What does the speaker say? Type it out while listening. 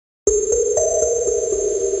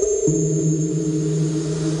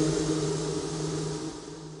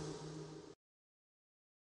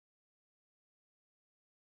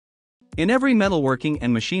In every metalworking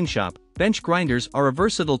and machine shop, bench grinders are a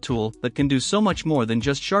versatile tool that can do so much more than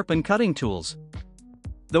just sharpen cutting tools.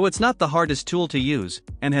 Though it's not the hardest tool to use,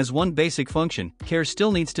 and has one basic function, care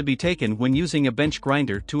still needs to be taken when using a bench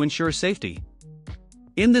grinder to ensure safety.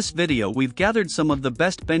 In this video we've gathered some of the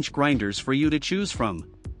best bench grinders for you to choose from.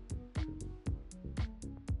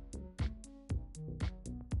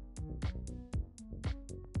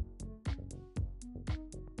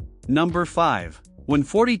 Number 5.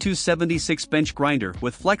 4276 Bench Grinder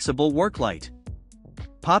with Flexible Work Light.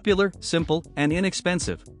 Popular, simple, and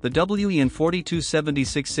inexpensive, the WEN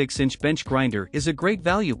 4276 6-inch bench grinder is a great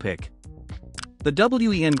value pick. The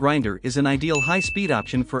WEN grinder is an ideal high-speed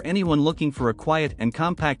option for anyone looking for a quiet and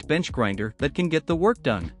compact bench grinder that can get the work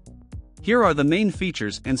done. Here are the main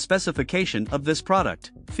features and specification of this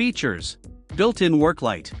product. Features: built-in work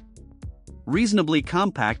light, reasonably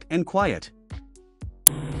compact and quiet.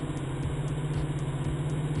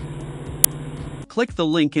 Click the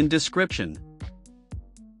link in description.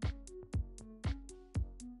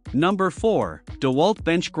 Number 4. DeWalt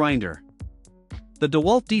Bench Grinder. The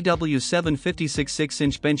DeWalt DW756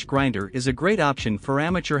 6-inch bench grinder is a great option for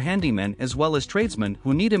amateur handymen as well as tradesmen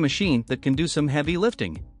who need a machine that can do some heavy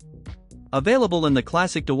lifting. Available in the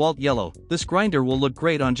classic DeWalt yellow, this grinder will look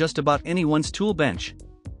great on just about anyone's tool bench.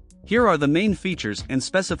 Here are the main features and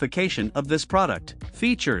specification of this product.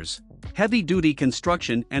 Features: heavy-duty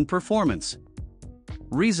construction and performance.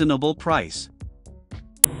 Reasonable price.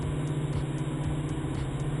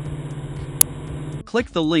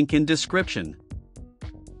 Click the link in description.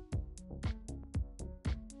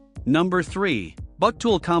 Number 3.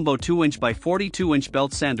 Bucktool Combo 2-inch by 42-inch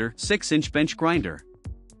Belt Sander 6-inch Bench Grinder.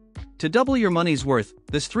 To double your money's worth,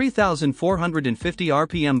 this 3,450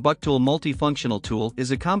 RPM Bucktool multifunctional tool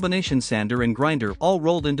is a combination sander and grinder all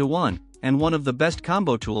rolled into one, and one of the best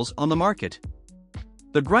combo tools on the market.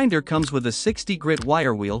 The grinder comes with a 60 grit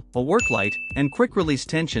wire wheel, a work light, and quick-release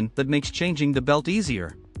tension that makes changing the belt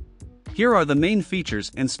easier. Here are the main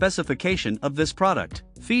features and specification of this product.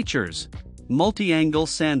 Features: multi-angle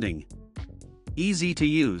sanding, easy to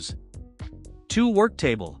use, 2 work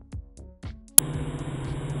table.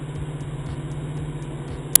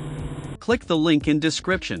 Click the link in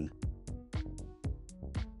description.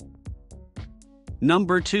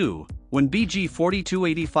 Number 2. BG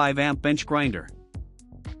 4285 Amp Bench Grinder.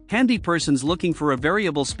 Handy persons looking for a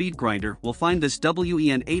variable speed grinder will find this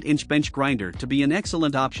WEN 8-inch bench grinder to be an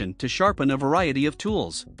excellent option to sharpen a variety of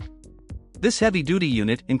tools. This heavy-duty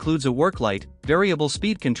unit includes a work light, variable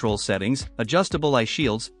speed control settings, adjustable eye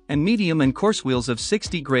shields, and medium and coarse wheels of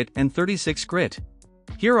 60 grit and 36 grit.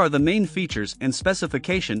 Here are the main features and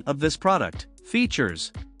specification of this product.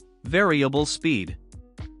 Features: variable speed,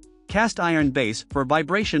 cast iron base for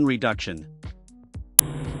vibration reduction.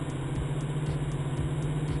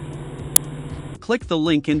 Click the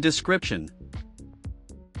link in description.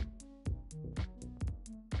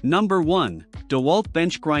 Number 1. DeWalt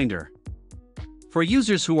Bench Grinder. For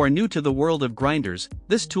users who are new to the world of grinders,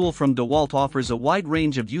 this tool from DeWalt offers a wide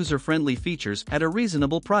range of user-friendly features at a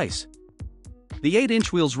reasonable price. The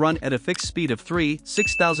 8-inch wheels run at a fixed speed of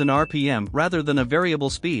 6,000 RPM rather than a variable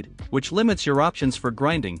speed, which limits your options for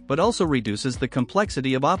grinding but also reduces the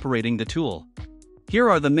complexity of operating the tool. Here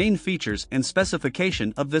are the main features and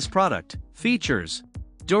specification of this product. Features: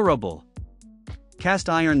 durable, cast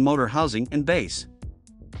iron motor housing and base,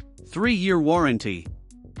 3-year warranty.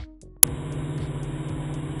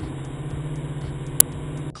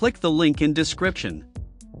 Click the link in description.